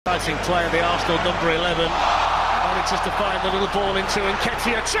Exciting play of the Arsenal number 11. Only just to find the little ball into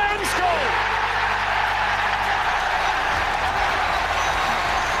Nketiah. Chance goal!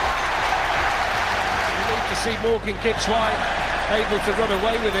 You need to see Morgan Gibbs-White able to run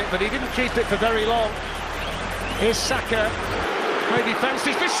away with it, but he didn't keep it for very long. Here's Saka. Maybe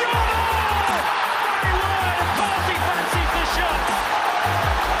fancies the shot! Oh! Very wide! Partey fancies the shot!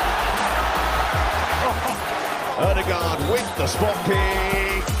 Ødegaard with the spot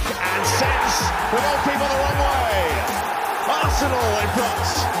pick and sends the goalkeeper the wrong way. Arsenal in front.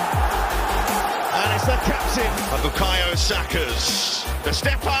 And it's the captain of Bukayo Saka's. The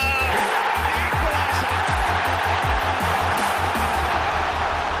stepper.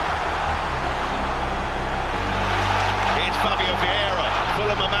 It's Fabio Vieira.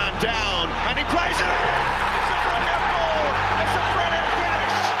 Fulham a man down. And he plays it. It's a brilliant ball. It's a brilliant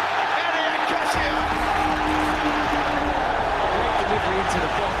finish. Eddie Nketiah. Delivery into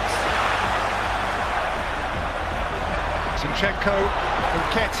the box. Zinchenko,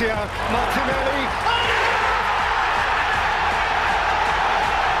 Nketiah, Martinelli.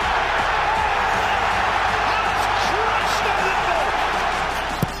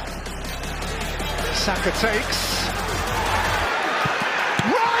 Saka takes.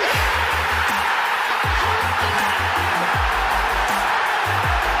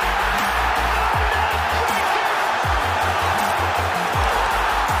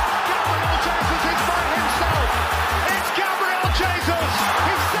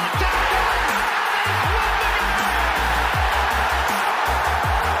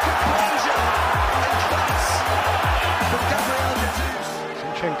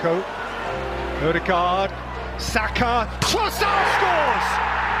 Zinchenko, Ødegaard, Saka, Trossard scores!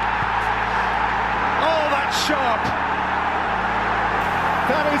 Oh, that's sharp!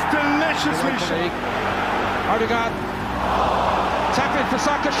 That is deliciously sharp. Ødegaard, tapping for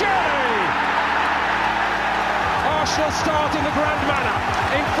Saka, surely! Arsenal start in the grand manner,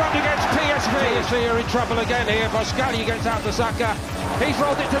 in front against PSV. PSV are in trouble again here. Boscali gets out to Saka. He's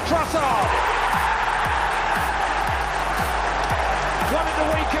rolled it to Trossard. Won at the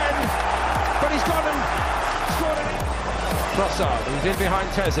weekend, but he's gone and scored it. Trossard, who's in behind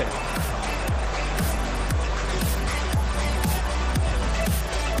Teze.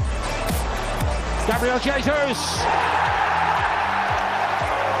 Gabriel Jesus.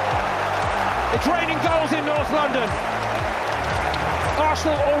 It's raining goals in North London.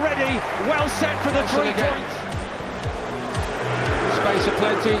 Arsenal already well set for the 3 points. Space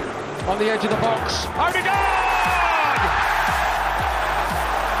aplenty on the edge of the box. Ødegaard!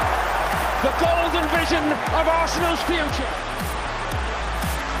 The golden vision of Arsenal's future.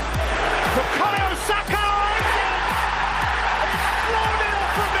 Bukayo Saka! Exploded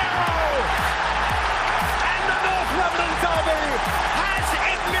off Romero! And the North London derby has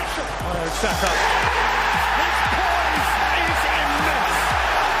ignition. Bukayo Saka. His poise is immense.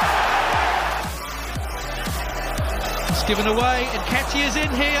 It's given away, and Nketiah is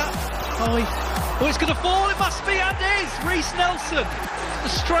in here. Oh, it's going to fall, it must be, and it is! Reiss Nelson. The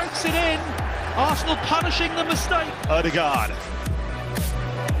strokes it in. Arsenal punishing the mistake. Ødegaard.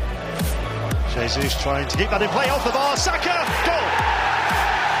 Jesus trying to keep that in play off the bar. Saka, goal!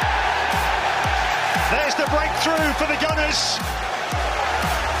 There's the breakthrough for the Gunners.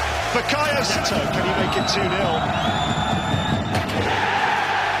 Bukayo Saka, can he make it 2-0?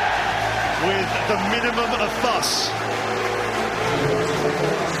 With the minimum of fuss.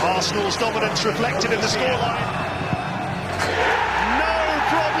 Arsenal's dominance reflected in the scoreline.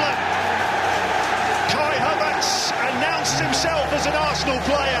 Announced himself as an Arsenal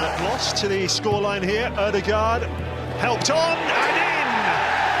player. Lost to the scoreline here. Ødegaard helped on and in.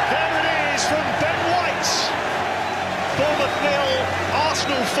 There it is from Ben White. Bournemouth 0,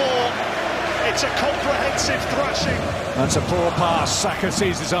 Arsenal 4. It's a comprehensive thrashing. That's a poor pass. Saka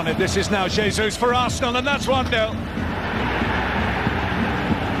seizes on it. This is now Jesus for Arsenal, and that's 1-0.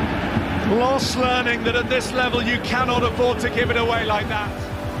 Lost learning that at this level you cannot afford to give it away like that.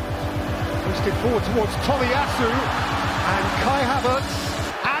 Pushed it forward towards Tomiyasu and Kai Havertz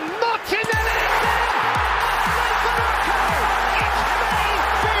and Martinelli! It may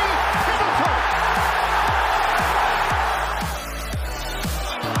be pivotal!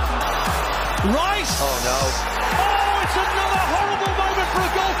 Rice! Oh no. Oh, it's another horrible moment for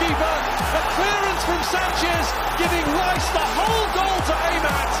a goalkeeper. A clearance from Sanchez, giving Rice the whole goal to aim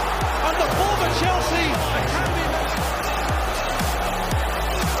at. And the former Chelsea academy.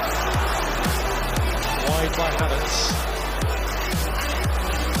 Wide by Havertz.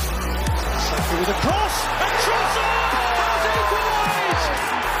 Saka with a cross, and Trossard has equalised!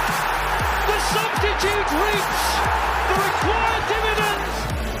 The substitute reaps the required dividends!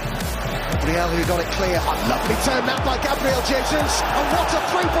 Gabriel who got it clear. A lovely turn now by Gabriel Jesus. And what a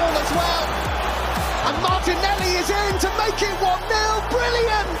through ball as well. And Martinelli is in to make it 1-0.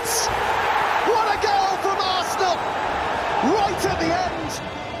 Brilliant! What a goal from Arsenal! Right at the end.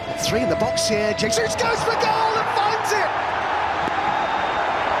 3 in the box here. Jesus goes for goal and finds it!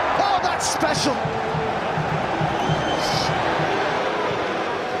 Oh, that's special.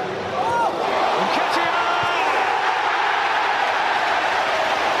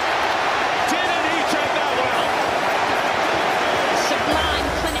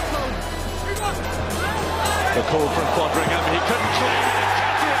 The call from Foderingham, he couldn't clear it.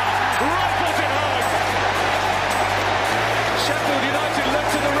 Nketiah rifles it home. Sheffield United look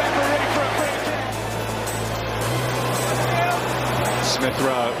to the referee for a free kick. Smith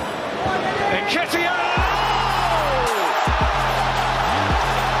Rowe. Nketiah!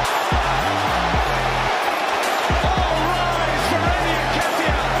 All rise for Eddie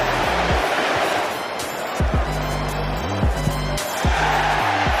Nketiah.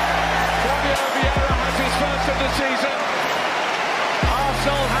 First of the season.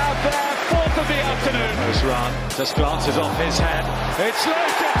 Arsenal have their 4th of the afternoon. This run just glances off his head. It's loaded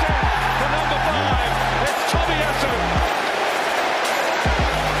in for number 5. It's Tomiyasu.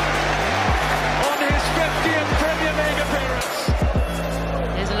 On his 50th Premier League appearance.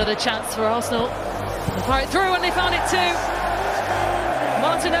 Here's another chance for Arsenal. They fire it through and they found it too.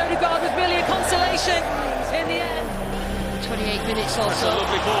 Martin Odegaard with merely a consolation in the end. 28 minutes or so. That's a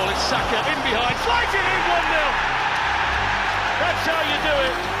lovely ball. It's Saka in behind, flies it in 1-0. That's how you do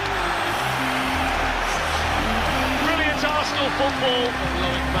it. Brilliant Arsenal football.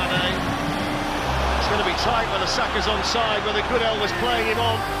 Loic Mane. It's going to be tight whether Saka's onside, whether Goodell was playing him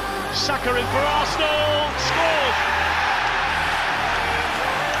on. Saka in for Arsenal. Scores.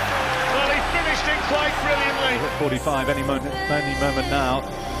 Well, he finished it quite brilliantly. 45 any moment now.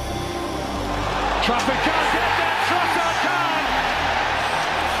 Trafford can't get that. Trossard can.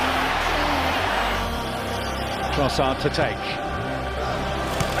 Trossard to take. And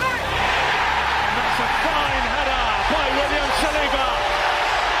that's a fine header by William Saliba.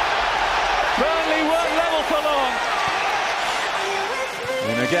 Burnley weren't level for long.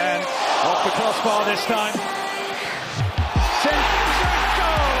 In again, off the crossbar this time.